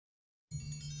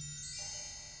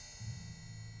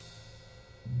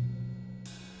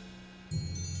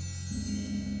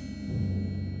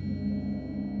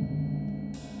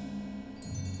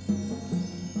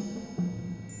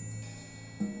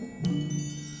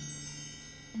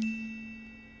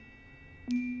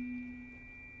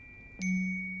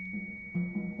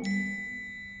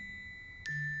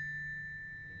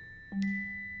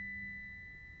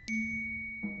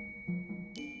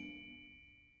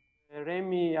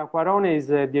Aquarone is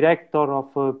the director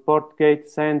of Pottergate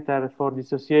Centre for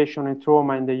Dissociation and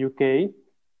Trauma in the UK.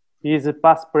 He is a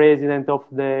past president of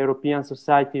the European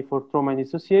Society for Trauma and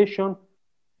Dissociation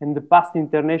and the past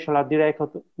international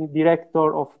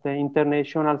director of the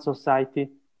International Society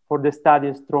for the Study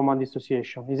of Trauma and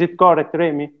Dissociation. Is it correct,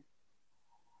 Remy?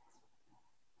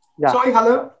 Yeah. Sorry,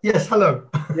 hello? Yes, hello.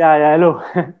 Yeah, hello.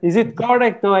 Is it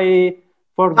correct? I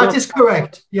forgot. That is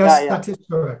correct. Yes, that is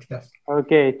correct. Yes.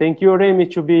 Okay, thank you, Remy,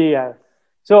 to be here.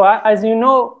 So, as you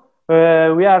know,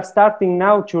 we are starting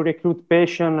now to recruit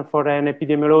patients for an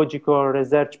epidemiological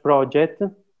research project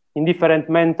in different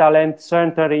mental health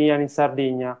centers here in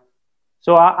Sardinia.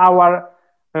 So, our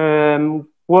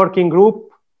working group,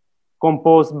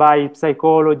 composed by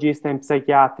psychologists and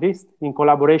psychiatrists in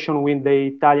collaboration with the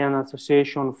Italian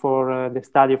Association for the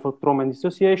Study of Trauma and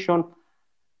Dissociation,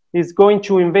 is going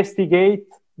to investigate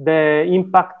the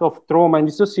impact of trauma and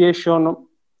dissociation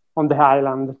on the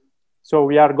island. So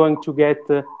we are going to get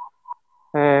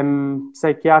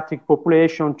psychiatric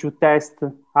population to test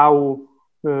how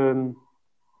to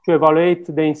evaluate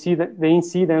the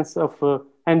incidence of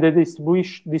and the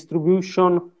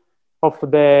distribution of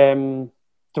the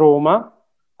trauma,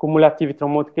 cumulative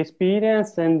traumatic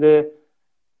experience,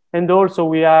 and also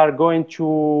we are going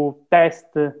to test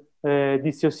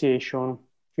dissociation,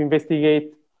 to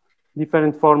investigate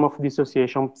different forms of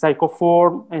dissociation,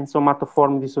 psychoform and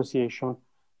somatoform dissociation.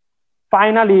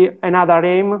 Finally, another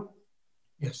aim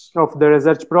of the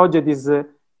research project is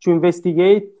to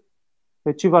investigate,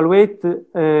 to evaluate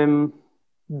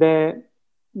the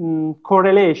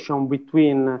correlation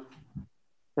between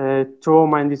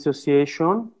trauma and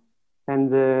dissociation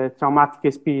and traumatic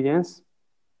experience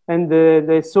and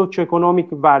the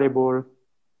socioeconomic variable.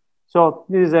 So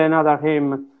this is another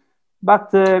aim.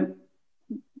 But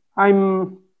I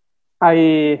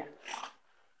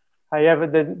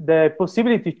have the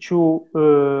possibility to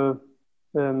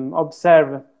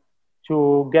observe,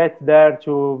 to get there,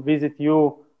 to visit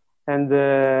you, and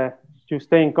to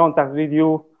stay in contact with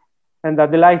you. And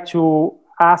I'd like to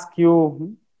ask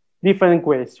you different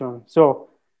questions. So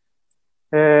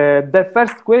the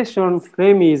first question,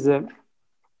 Remy, is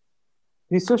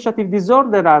dissociative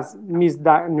disorder as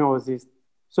misdiagnosis.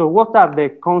 So what are the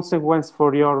consequences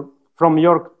from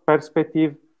your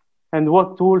perspective, and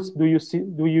what tools do you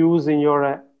use in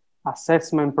your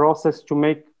assessment process to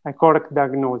make a correct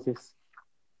diagnosis?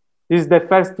 This is the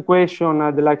first question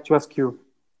I'd like to ask you.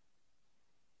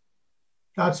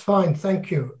 That's fine,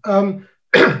 thank you. I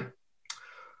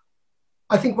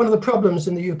think one of the problems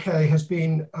in the UK has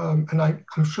been, and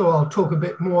I'm sure I'll talk a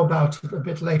bit more about it a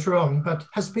bit later on, but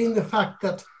has been the fact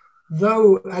that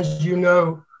though, as you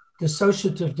know,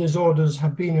 dissociative disorders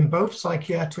have been in both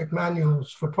psychiatric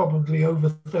manuals for probably over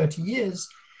 30 years,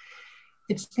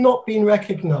 it's not been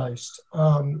recognized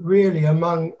really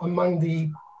among the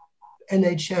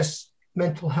NHS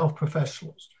mental health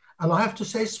professionals. And I have to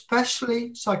say,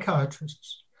 especially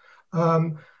psychiatrists.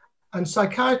 And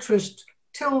psychiatrists,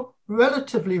 till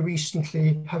relatively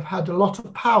recently, have had a lot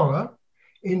of power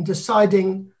in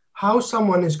deciding how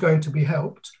someone is going to be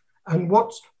helped and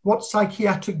what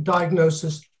psychiatric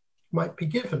diagnosis might be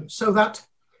given. So that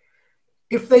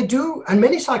if they do, and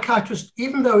many psychiatrists,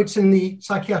 even though it's in the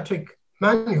psychiatric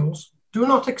manuals, do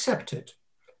not accept it.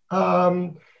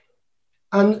 And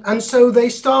so they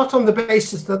start on the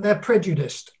basis that they're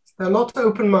prejudiced. They're not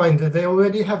open-minded. They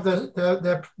already have their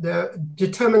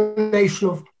determination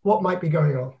of what might be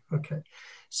going on. Okay,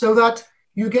 so that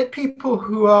you get people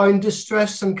who are in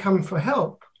distress and come for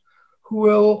help, who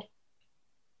will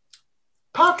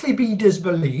partly be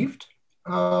disbelieved.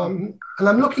 And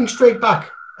I'm looking straight back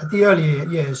at the earlier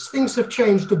years. Things have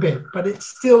changed a bit, but it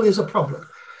still is a problem.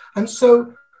 And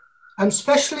so, and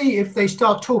especially if they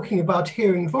start talking about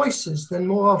hearing voices, then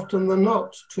more often than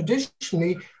not,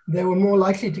 traditionally, they were more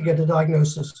likely to get a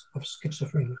diagnosis of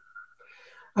schizophrenia.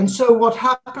 And so what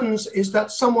happens is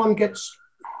that someone gets,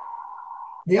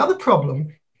 the other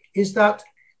problem is that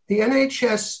the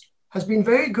NHS has been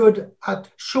very good at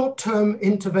short-term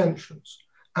interventions.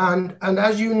 And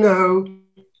as you know,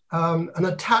 an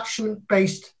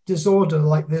attachment-based disorder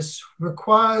like this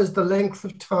requires the length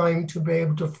of time to be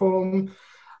able to form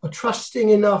a trusting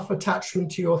enough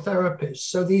attachment to your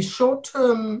therapist. So these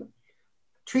short-term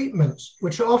treatments,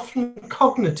 which are often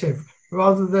cognitive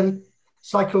rather than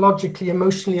psychologically,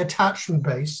 emotionally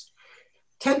attachment-based,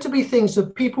 tend to be things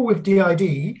that people with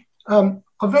DID are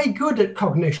very good at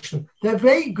cognition. They're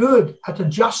very good at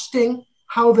adjusting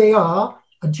how they are,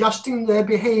 adjusting their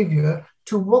behavior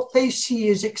to what they see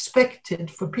is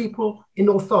expected for people in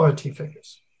authority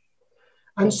figures.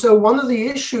 And so one of the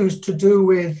issues to do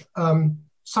with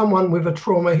someone with a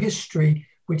trauma history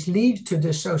which leads to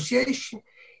dissociation,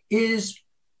 is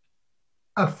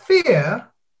a fear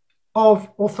of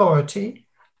authority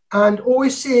and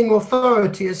always seeing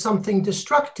authority as something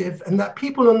destructive, and that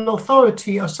people in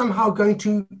authority are somehow going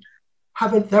to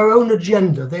have their own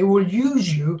agenda. They will use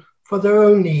you for their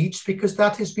own needs because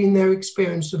that has been their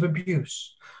experience of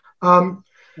abuse.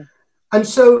 And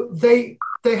so they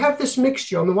have this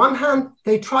mixture. On the one hand,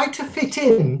 they try to fit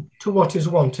in to what is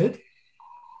wanted,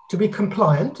 to be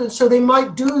compliant. And so they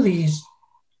might do these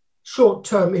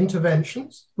short-term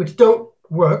interventions, which don't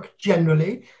work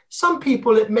generally. Some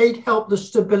people, it may help the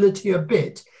stability a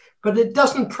bit, but it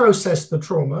doesn't process the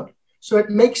trauma. So it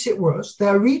makes it worse.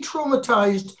 They're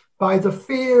re-traumatized by the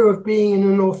fear of being in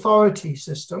an authority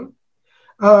system.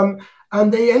 And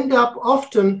they end up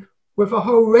often with a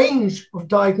whole range of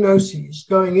diagnoses,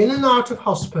 going in and out of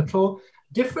hospital,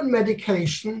 different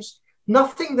medications,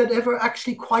 nothing that ever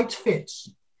actually quite fits,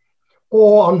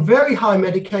 or on very high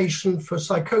medication for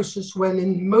psychosis, when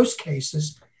in most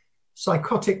cases,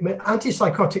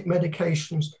 antipsychotic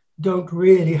medications don't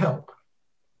really help.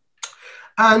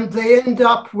 And they end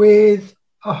up with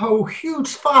a whole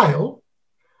huge file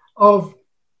of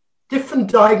different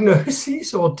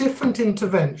diagnoses or different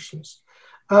interventions.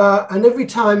 And every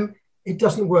time it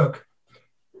doesn't work.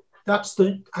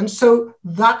 And so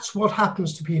that's what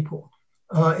happens to people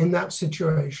in that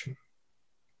situation.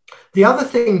 The other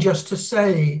thing just to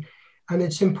say, and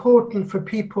it's important for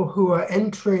people who are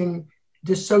entering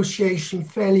dissociation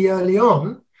fairly early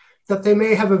on, that they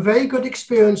may have a very good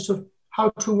experience of how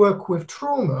to work with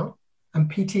trauma and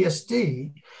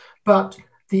PTSD, but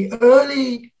the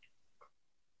early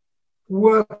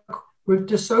work with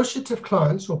dissociative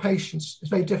clients or patients is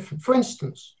very different. For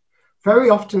instance, very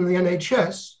often in the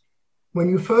NHS, when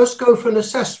you first go for an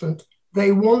assessment,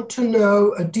 they want to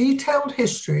know a detailed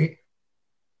history.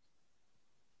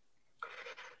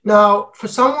 Now, for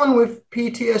someone with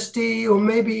PTSD or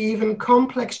maybe even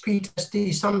complex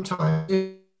PTSD,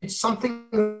 sometimes it's something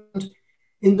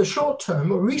in the short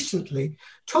term or recently,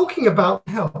 talking about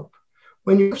help.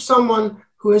 When you have someone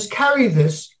who has carried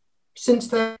this since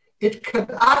then, it can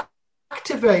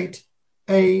activate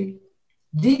a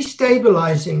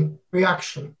destabilizing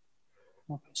reaction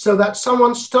so that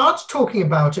someone starts talking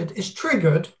about it, is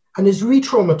triggered, and is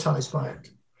re-traumatized by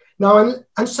it. Now,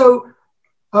 and so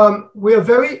I'm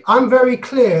very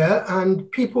clear,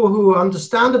 and people who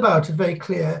understand about it very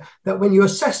clear, that when you're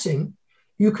assessing,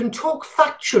 you can talk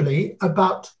factually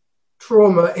about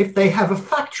trauma if they have a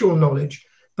factual knowledge,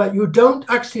 but you don't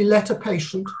actually let a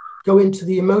patient go into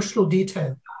the emotional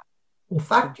detail or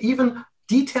even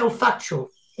detailed factual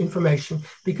information,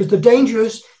 because the danger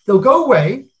is they'll go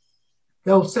away,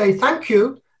 they'll say thank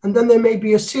you, and then there may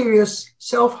be a serious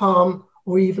self-harm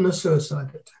or even a suicide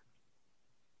attempt.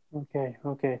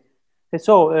 Okay.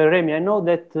 So, Remy, I know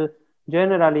that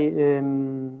generally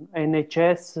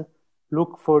NHS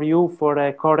look for you for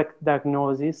a correct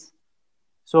diagnosis.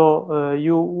 So,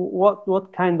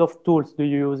 what kind of tools do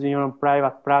you use in your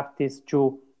private practice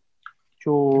to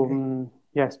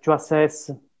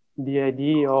assess the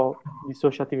ID or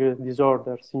dissociative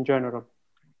disorders in general?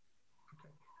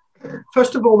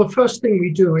 First of all, the first thing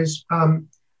we do is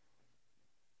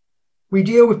we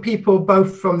deal with people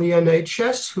both from the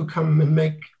NHS who come and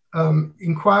make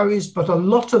inquiries, but a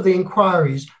lot of the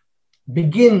inquiries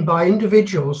begin by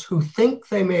individuals who think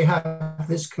they may have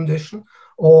this condition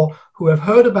or who have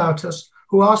heard about us,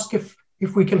 who ask if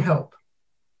we can help.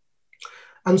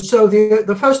 And so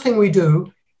the first thing we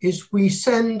do is we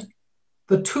send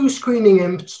the two screening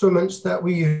instruments that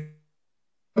we use.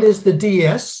 One is the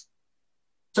DS,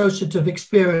 Dissociative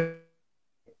Experience,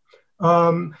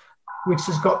 which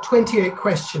has got 28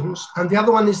 questions, and the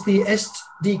other one is the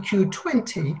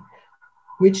SDQ20,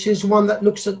 which is one that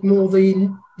looks at more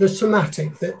the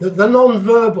somatic, the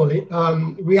non-verbal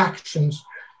reactions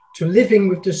to living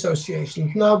with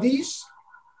dissociation. Now, these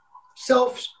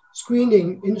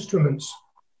self-screening instruments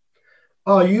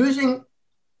are using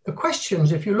the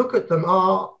questions, if you look at them,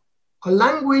 are a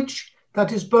language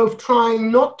that is both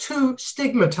trying not to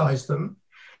stigmatize them,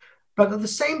 but at the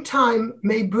same time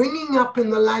may bringing up in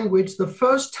the language the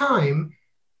first time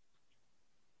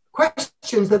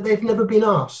questions that they've never been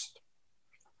asked.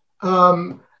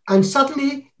 And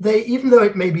suddenly they, even though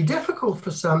it may be difficult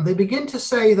for some, they begin to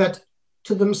say that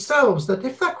to themselves, that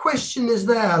if that question is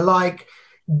there, like,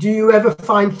 do you ever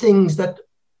find things that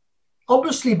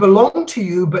obviously belong to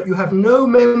you, but you have no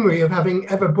memory of having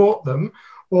ever bought them?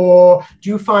 Or do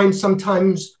you find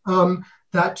sometimes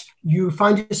that you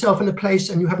find yourself in a place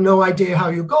and you have no idea how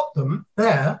you got them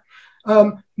there?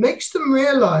 Makes them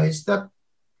realize that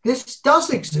this does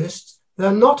exist,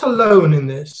 they're not alone in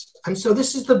this. And so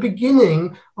this is the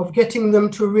beginning of getting them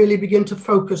to really begin to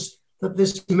focus that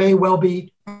this may well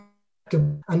be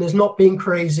and is not being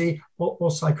crazy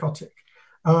or psychotic.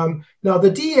 Now the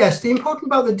DES, the important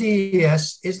about the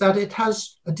DES is that it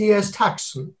has a DES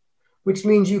taxon, which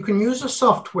means you can use a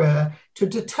software to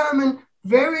determine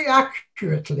very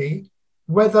accurately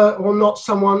whether or not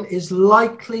someone is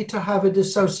likely to have a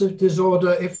dissociative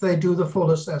disorder if they do the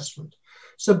full assessment.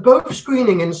 So both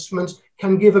screening instruments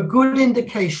can give a good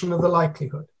indication of the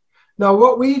likelihood. Now,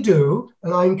 what we do,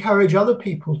 and I encourage other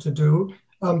people to do,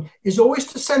 is always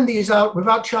to send these out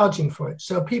without charging for it.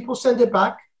 So people send it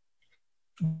back.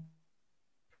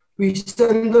 We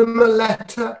send them a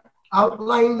letter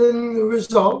outlining the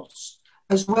results,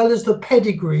 as well as the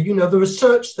pedigree, you know, the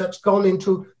research that's gone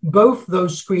into both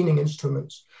those screening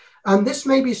instruments. And this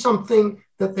may be something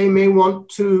that they may want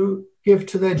to give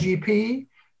to their GP.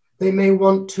 They may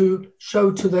want to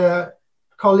show to their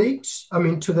colleagues,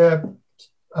 to their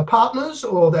partners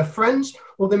or their friends,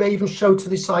 or they may even show to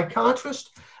the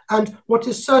psychiatrist. And what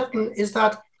is certain is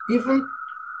that even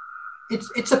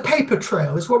it's a paper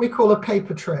trail. It's what we call a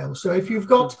paper trail. So if you've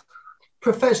got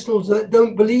professionals that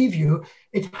don't believe you,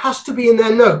 it has to be in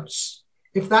their notes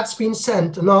if that's been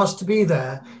sent and asked to be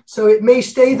there. So it may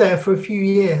stay there for a few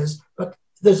years, but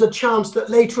there's a chance that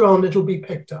later on it'll be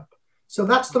picked up. So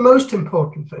that's the most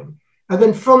important thing. And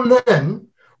then from then,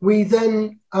 we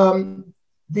then,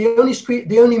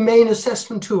 the only main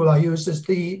assessment tool I use is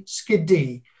the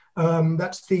SCID-D.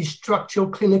 That's the structural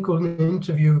clinical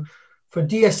interview for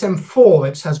DSM-4.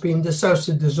 It has been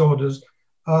dissociative disorders.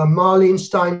 Marlene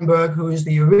Steinberg, who is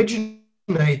the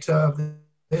originator of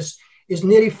this, is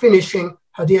nearly finishing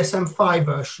her DSM-5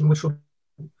 version, which will.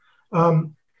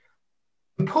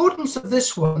 Importance of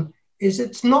this one is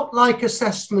it's not like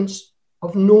assessments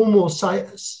of normal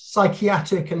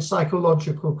psychiatric and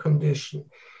psychological condition.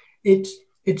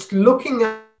 It's looking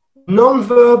at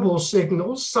non-verbal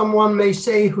signals. Someone may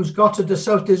say, who's got a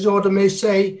dissociative disorder, may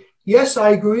say, yes, I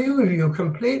agree with you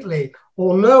completely,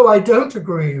 or no, I don't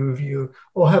agree with you,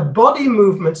 or have body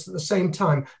movements at the same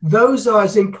time. Those are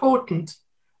as important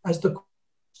as the,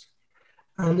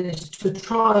 and it's to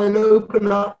try and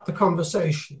open up the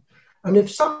conversation. And if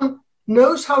someone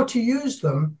knows how to use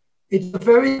them, it's a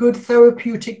very good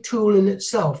therapeutic tool in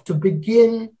itself to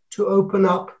begin to open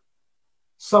up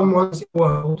someone's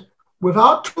world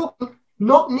without talking,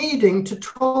 not needing to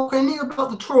talk any about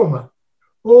the trauma.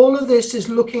 All of this is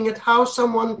looking at how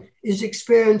someone is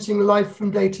experiencing life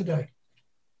from day to day.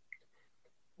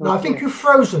 Now, I think you're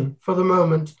frozen for the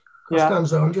moment,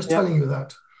 Costanzo. I'm just telling you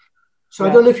that. So I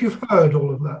don't know if you've heard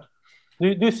all of that.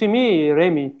 Do you see me,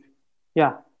 Remy?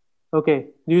 Yeah. Okay.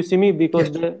 Do you see me?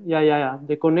 Because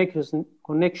the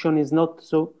connection is not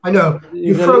so. I know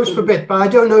you froze for a bit, but I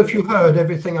don't know if you heard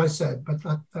everything I said. But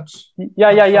that's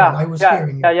I was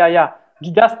hearing you.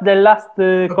 Just the last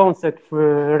concept,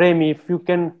 Remy. If you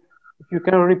can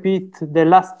repeat the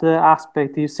last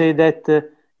aspect. You say that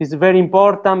is very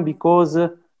important because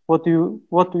what you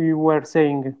were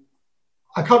saying.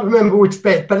 I can't remember which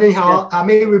bit, but anyhow, I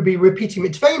may be repeating.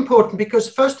 It's very important because,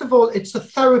 first of all, it's a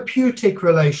therapeutic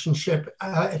relationship.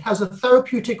 It has a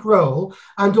therapeutic role,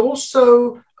 and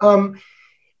also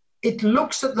it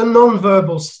looks at the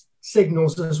non-verbal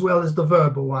signals as well as the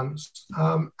verbal ones.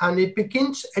 And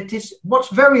it is what's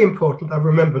very important, I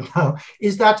remember now,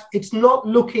 is that it's not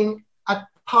looking at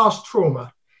past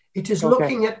trauma. It is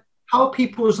looking at how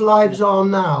people's lives are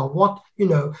now. What,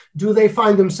 do they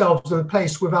find themselves in a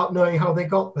place without knowing how they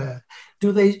got there?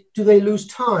 Do they lose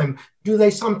time? Do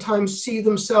they sometimes see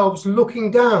themselves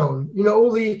looking down,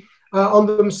 all the on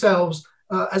themselves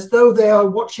as though they are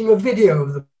watching a video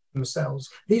of themselves?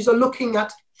 These are looking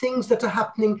at things that are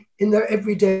happening in their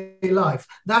everyday life.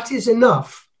 That is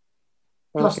enough,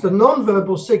 plus the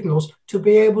non-verbal signals, to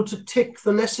be able to tick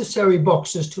the necessary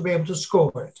boxes to be able to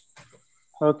score it.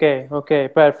 Okay,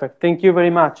 perfect. Thank you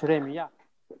very much, Remy. Yeah.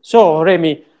 So,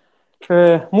 Remy,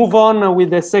 move on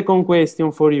with the second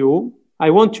question for you.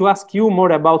 I want to ask you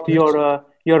more about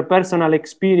your personal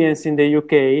experience in the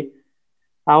UK.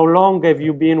 How long have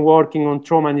you been working on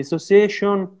trauma and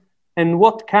dissociation? And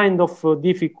what kind of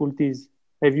difficulties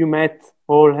have you met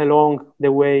all along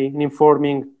the way in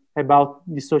informing about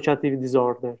dissociative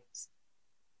disorders?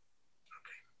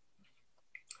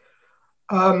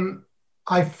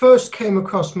 I first came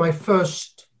across my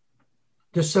first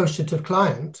dissociative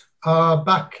client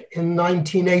back in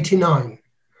 1989,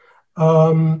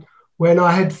 when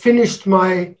I had finished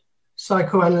my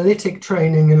psychoanalytic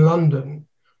training in London.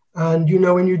 And,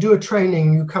 when you do a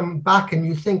training, you come back and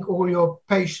you think all your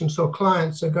patients or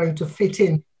clients are going to fit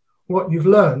in what you've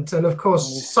learned. And of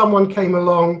course, someone came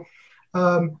along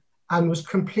and was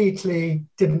completely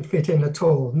didn't fit in at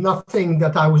all. Nothing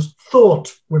that I was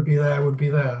thought would be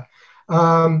there.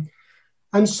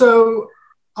 And so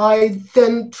I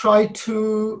then tried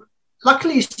to,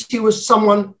 luckily she was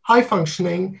someone high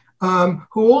functioning,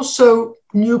 who also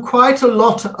knew quite a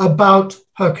lot about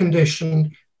her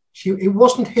condition. It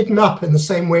wasn't hidden up in the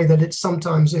same way that it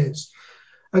sometimes is.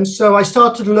 And so I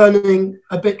started learning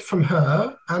a bit from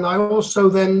her, and I also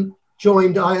then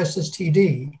joined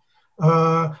ISSTD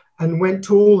and went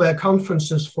to all their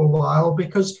conferences for a while,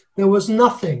 because there was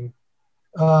nothing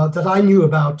that I knew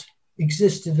about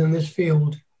existed in this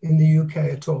field in the UK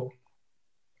at all.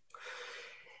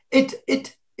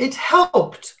 It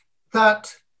helped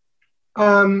that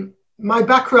my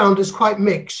background is quite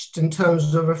mixed in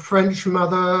terms of a French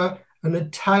mother, an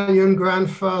Italian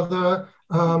grandfather,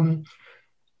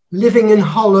 living in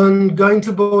Holland, going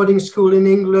to boarding school in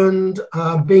England,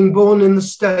 being born in the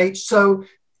States, so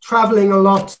traveling a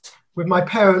lot with my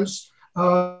parents,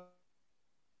 who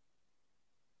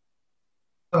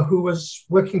was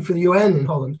working for the UN in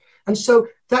Holland. And so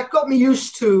that got me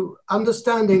used to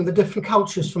understanding the different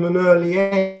cultures from an early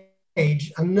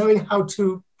age and knowing how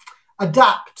to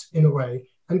adapt in a way.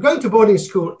 And going to boarding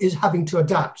school is having to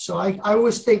adapt. So I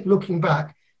always think, looking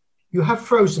back, you have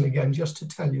frozen again, just to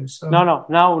tell you. So No,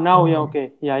 now you're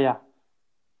okay. Yeah.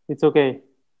 It's okay.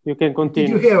 You can continue.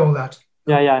 Did you hear all that?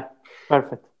 Yeah.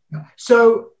 Perfect.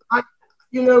 So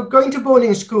going to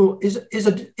boarding school is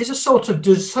a sort of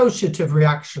dissociative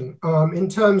reaction, in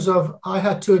terms of I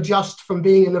had to adjust from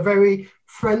being in a very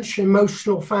French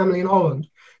emotional family in Holland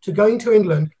to going to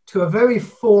England to a very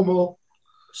formal,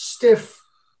 stiff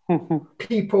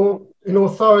people in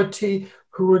authority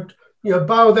who would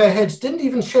bow their heads, didn't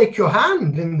even shake your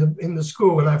hand in the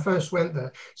school when I first went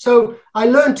there. So I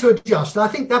learned to adjust, and I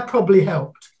think that probably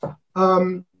helped.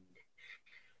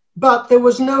 But there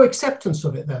was no acceptance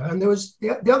of it there. And there was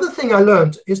the other thing I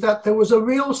learned is that there was a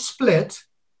real split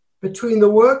between the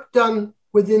work done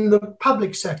within the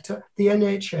public sector, the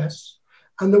NHS,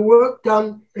 and the work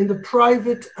done in the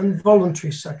private and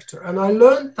voluntary sector. And I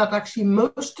learned that actually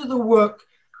most of the work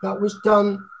that was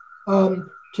done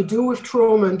to do with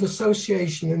trauma and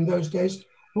dissociation in those days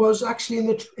was actually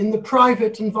in the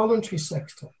private and voluntary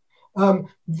sector.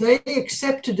 They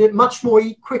accepted it much more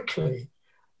quickly.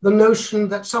 The notion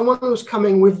that someone was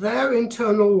coming with their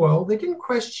internal world, they didn't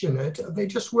question it, they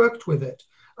just worked with it.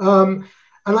 And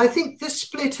I think this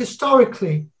split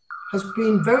historically has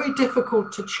been very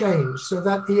difficult to change, so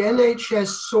that the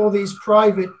NHS saw these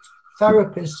private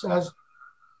therapists as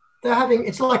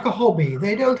it's like a hobby.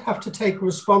 They don't have to take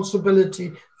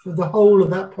responsibility for the whole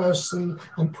of that person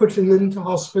and put them into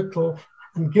hospital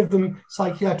and give them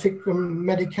psychiatric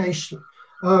medication.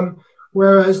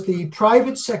 Whereas the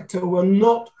private sector were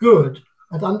not good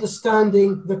at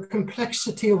understanding the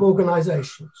complexity of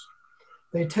organizations.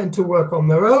 They tend to work on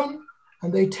their own,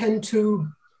 and they tend to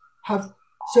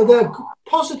so there are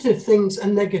positive things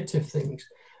and negative things.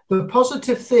 The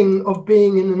positive thing of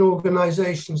being in an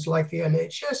organizations like the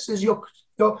NHS is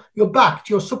you're backed,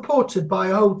 you're supported by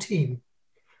a whole team,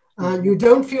 and you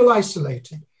don't feel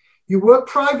isolated. You work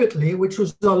privately, which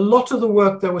was a lot of the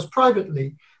work that was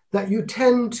privately, that you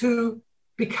tend to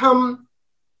become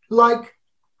like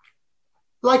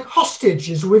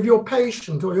hostages with your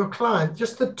patient or your client,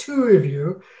 just the two of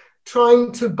you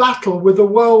trying to battle with a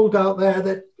world out there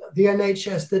that the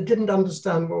NHS that didn't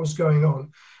understand what was going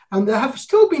on. And there have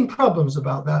still been problems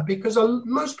about that, because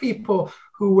most people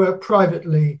who work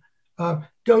privately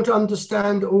don't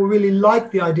understand or really like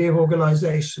the idea of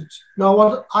organizations.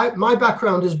 Now, my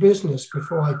background is business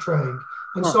before I trained.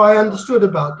 And so I understood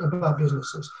about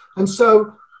businesses. And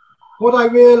so what I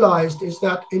realized is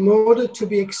that in order to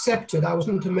be accepted, I've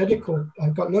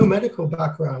got no medical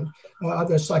background,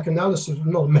 other psychoanalysis,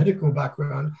 not a medical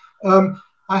background.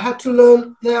 I had to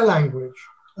learn their language.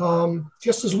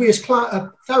 Just as we as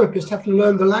therapists have to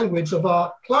learn the language of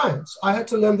our clients, I had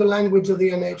to learn the language of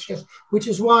the NHS, which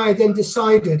is why I then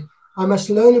decided I must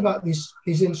learn about these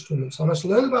instruments. I must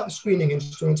learn about the screening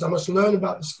instruments. I must learn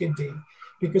about the SCID-D,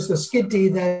 because the SCID-D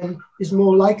then is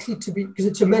more likely to be, because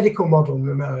it's a medical model in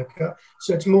America,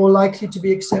 so it's more likely to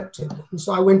be accepted. And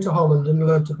so I went to Holland and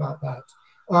learned about that.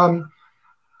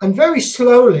 And very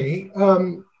slowly,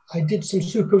 I did some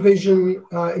supervision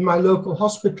in my local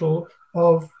hospital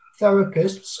of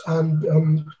therapists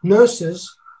and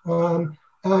nurses.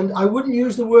 And I wouldn't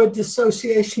use the word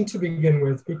dissociation to begin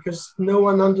with, because no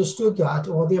one understood that,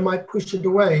 or they might push it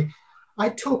away. I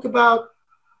talk about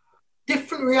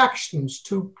different reactions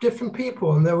to different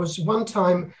people. And there was one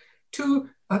time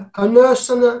a nurse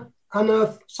and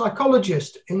a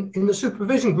psychologist in the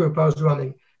supervision group I was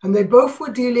running, and they both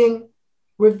were dealing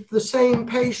with the same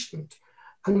patient.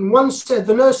 And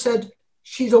the nurse said,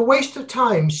 she's a waste of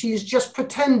time. She's just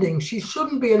pretending. She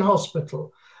shouldn't be in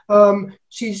hospital.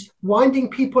 She's winding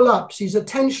people up. She's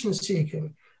attention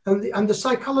seeking. And the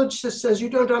psychologist says, you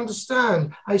don't understand.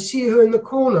 I see her in the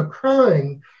corner crying.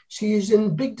 She's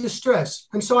in big distress.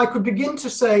 And so I could begin to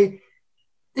say,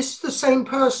 this is the same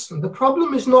person. The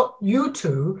problem is not you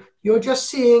two. You're just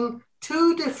seeing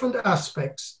two different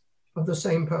aspects of the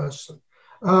same person.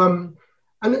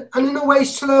 And in a way,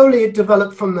 slowly it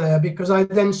developed from there, because I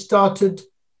then started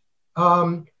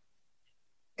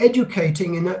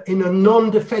educating in a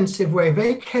non-defensive way,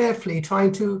 very carefully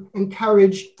trying to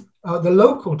encourage the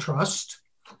local trust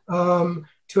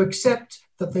to accept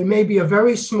that they may be a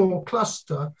very small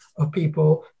cluster of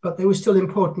people, but they were still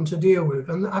important to deal with.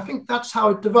 And I think that's how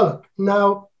it developed.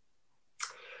 Now,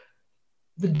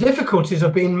 the difficulties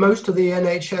have been most of the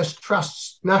NHS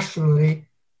trusts nationally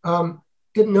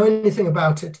didn't know anything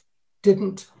about it,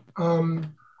 didn't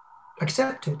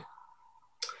accept it.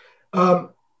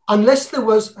 Unless there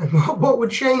was, and what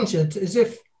would change it is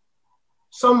if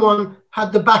someone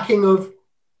had the backing of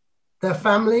their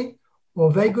family or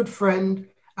a very good friend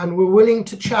and were willing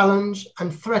to challenge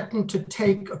and threaten to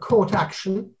take a court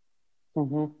action.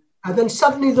 Mm-hmm. And then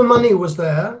suddenly the money was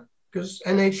there, because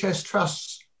NHS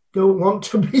trusts don't want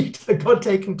to be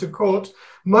taken to court.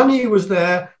 Money was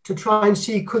there to try and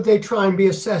see, could they try and be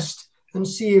assessed and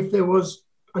see if there was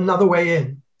another way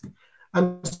in.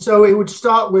 And so it would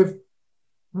start with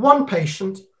one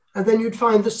patient, and then you'd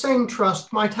find the same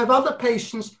trust might have other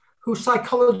patients who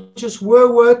psychologists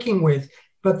were working with,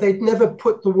 but they'd never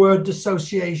put the word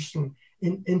dissociation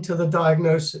into the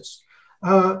diagnosis.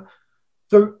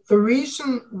 The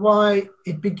reason why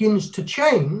it begins to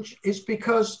change is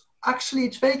because actually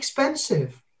it's very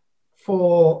expensive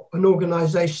for an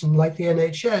organization like the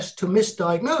NHS to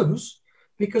misdiagnose,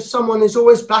 because someone is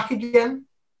always back again,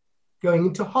 going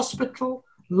into hospital,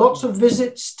 lots of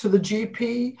visits to the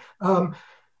GP,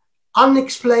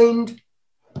 unexplained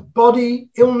body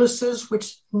illnesses,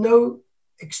 which no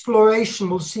exploration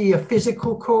will see a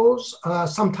physical cause.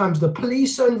 Sometimes the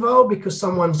police are involved because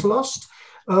someone's lost.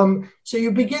 So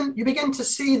you begin to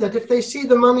see that if they see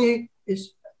the money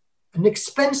is an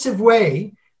expensive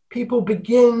way, they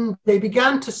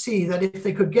began to see that if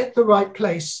they could get the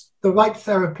right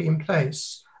therapy in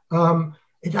place,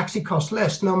 it actually costs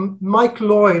less. Now, Mike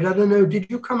Lloyd, I don't know, did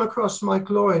you come across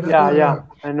Mike Lloyd? Yeah,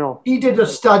 I know. He did a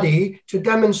study to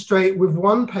demonstrate with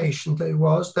one patient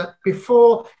that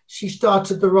before she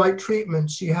started the right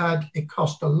treatment, it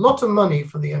cost a lot of money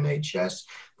for the NHS.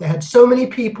 They had so many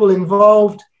people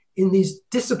involved in these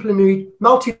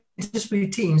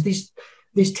multidisciplinary teams,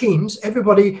 these teams,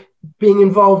 everybody being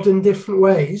involved in different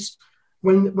ways.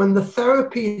 When the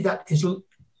therapy that is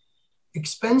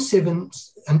expensive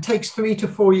and takes 3 to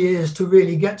 4 years to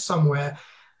really get somewhere,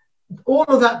 all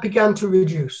of that began to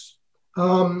reduce.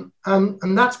 And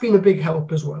that's been a big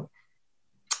help as well.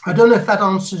 I don't know if that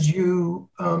answers you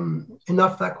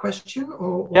enough, that question.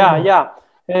 Yeah.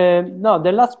 No,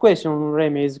 the last question,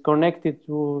 Remy, is connected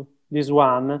to this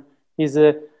one, is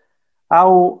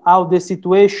how the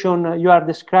situation, you are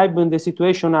describing the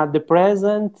situation at the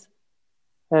present,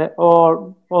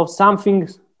 or something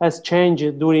has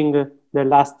changed during the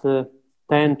last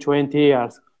 10, 20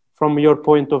 years from your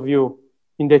point of view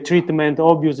in the treatment,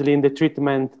 obviously in the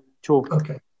treatment too.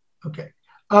 Okay.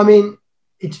 I mean,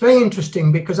 it's very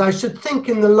interesting because I should think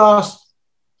in the last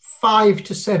 5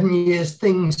 to 7 years,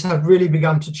 things have really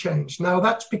begun to change. Now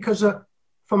that's because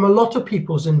from a lot of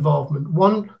people's involvement.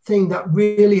 One thing that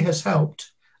really has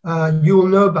helped, you will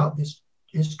know about this,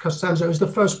 is Costanzo is the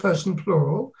first person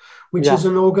plural, which is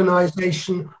an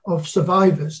organization of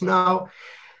survivors. Now,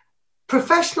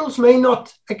 professionals may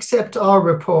not accept our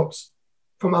reports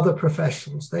from other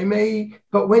professions. They may,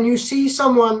 but when you see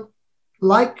someone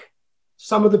like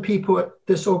some of the people at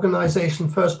this organization,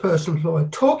 first person plural,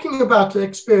 talking about their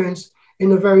experience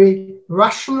in a very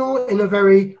rational, in a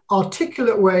very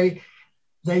articulate way,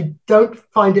 they don't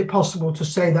find it possible to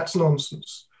say that's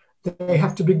nonsense. They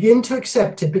have to begin to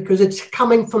accept it because it's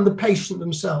coming from the patient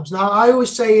themselves. Now, I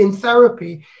always say in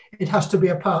therapy, it has to be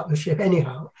a partnership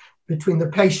anyhow between the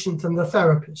patient and the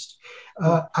therapist.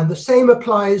 And the same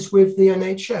applies with the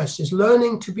NHS, is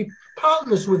learning to be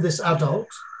partners with this adult,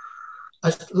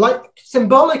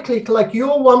 symbolically, like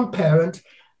you're one parent,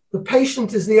 the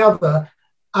patient is the other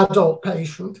adult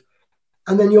patient,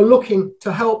 and then you're looking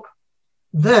to help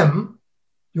them,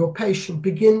 your patient,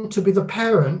 begin to be the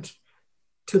parent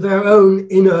to their own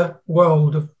inner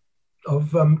world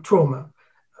of trauma,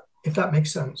 if that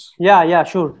makes sense. Yeah,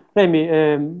 sure. Remy,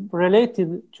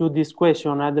 related to this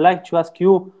question, I'd like to ask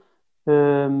you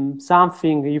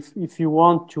something, if you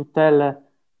want to tell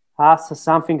us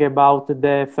something about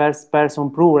the first person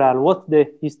plural, what's the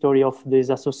history of this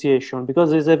association?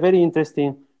 Because it's a very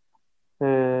interesting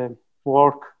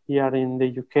work here in the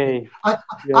UK.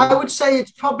 I would say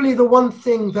it's probably the one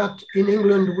thing that in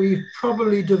England we've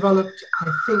probably developed,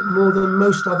 I think, more than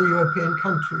most other European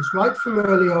countries, right from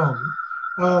early on.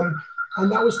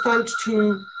 And that was thanks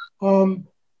to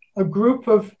a group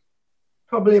of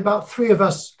probably about 3 of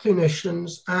us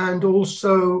clinicians, and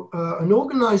also an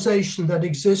organization that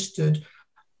existed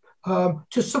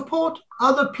to support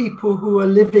other people who are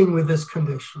living with this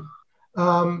condition.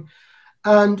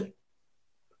 And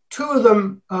 2 of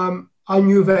them I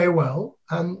knew very well,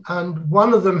 and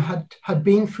one of them had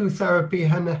been through therapy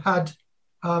and had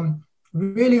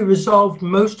really resolved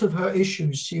most of her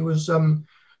issues. She was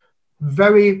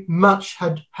very much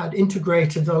had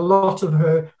integrated a lot of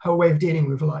her way of dealing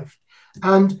with life.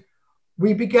 And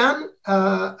we began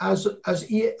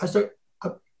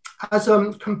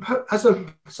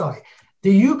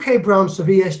the UK branch of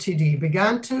ESTD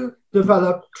began to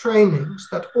develop trainings,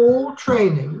 that all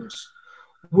trainings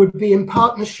would be in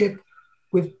partnership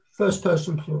with first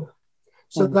person plural.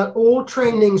 So that all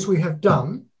trainings we have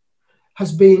done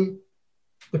has been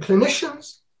the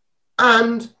clinicians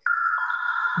and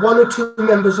 1 or 2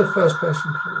 members of first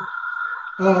person plural.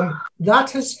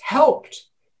 That has helped,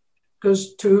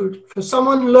 because for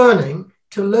someone learning,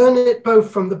 to learn it both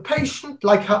from the patient,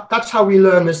 that's how we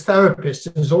learn as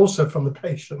therapists, is also from the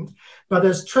patient, but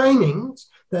as trainings,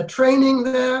 they're training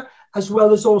there, as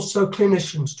well as also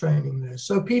clinicians training there.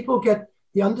 So people get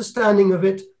the understanding of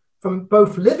it from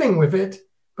both living with it,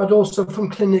 but also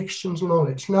from clinicians'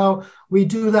 knowledge. Now, we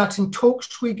do that in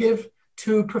talks we give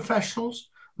to professionals.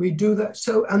 We do that.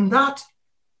 So, and that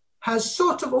has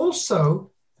sort of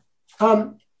also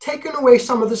taken away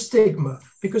some of the stigma,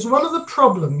 because one of the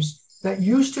problems that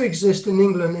used to exist in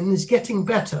England and is getting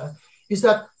better is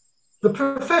that the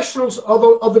professionals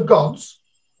are the gods.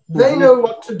 They know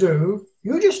what to do.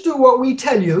 You just do what we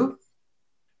tell you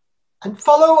and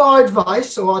follow our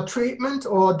advice or our treatment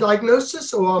or our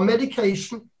diagnosis or our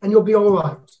medication, and you'll be all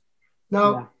right.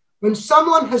 Now, when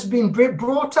someone has been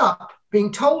brought up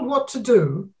being told what to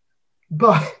do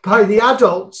by the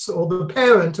adults or the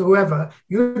parent or whoever,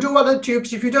 you do what I do,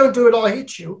 because if you don't do it, I'll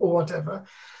hit you or whatever,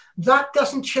 that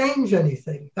doesn't change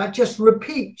anything. That just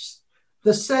repeats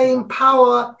the same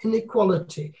power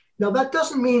inequality. Now, that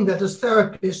doesn't mean that as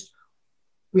therapists,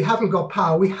 we haven't got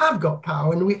power. We have got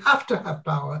power, and we have to have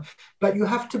power, but you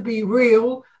have to be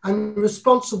real and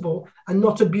responsible and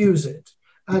not abuse it.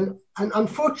 And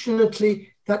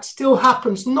unfortunately, that still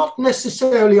happens, not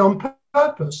necessarily on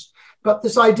purpose, but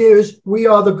this idea is we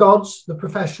are the gods, the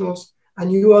professionals,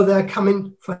 and you are there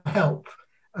coming for help.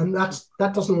 And that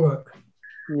doesn't work.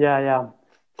 Yeah.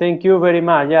 Thank you very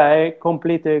much. Yeah, I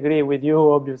completely agree with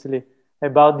you, obviously,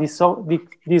 about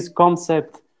this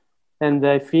concept. And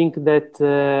I think that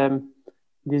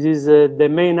this is the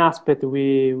main aspect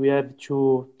we have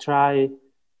to try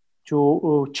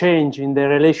to change in the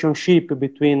relationship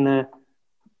between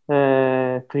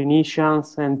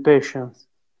clinicians and patients.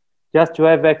 Just to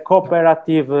have a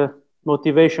cooperative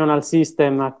motivational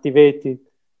system activated,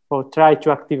 or try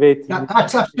to activate.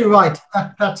 That's absolutely right.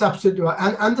 That's absolutely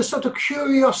right. And the sort of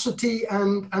curiosity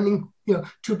and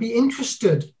to be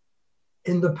interested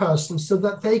in the person, so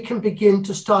that they can begin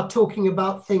to start talking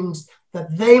about things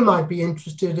that they might be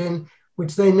interested in,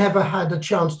 which they never had a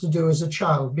chance to do as a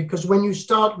child. Because when you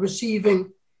start receiving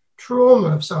trauma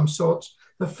of some sort,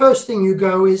 the first thing you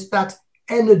go is that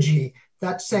energy,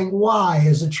 that saying why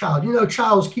as a child. You know,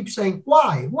 childs keep saying,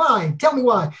 why, tell me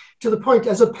why, to the point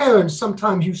as a parent,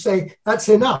 sometimes you say, that's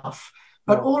enough.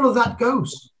 But all of that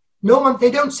goes.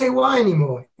 They don't say why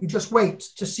anymore. You just wait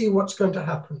to see what's going to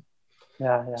happen.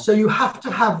 Yeah. So you have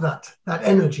to have that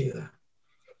energy there.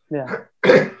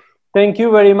 Yeah. Thank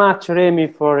you very much, Remy,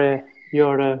 for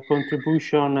your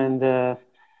contribution, and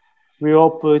we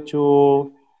hope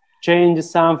to change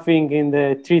something in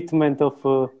the treatment of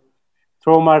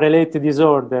trauma-related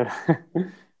disorder.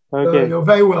 Okay. You're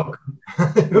very welcome.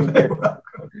 You're very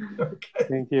welcome. Okay.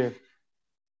 Thank you.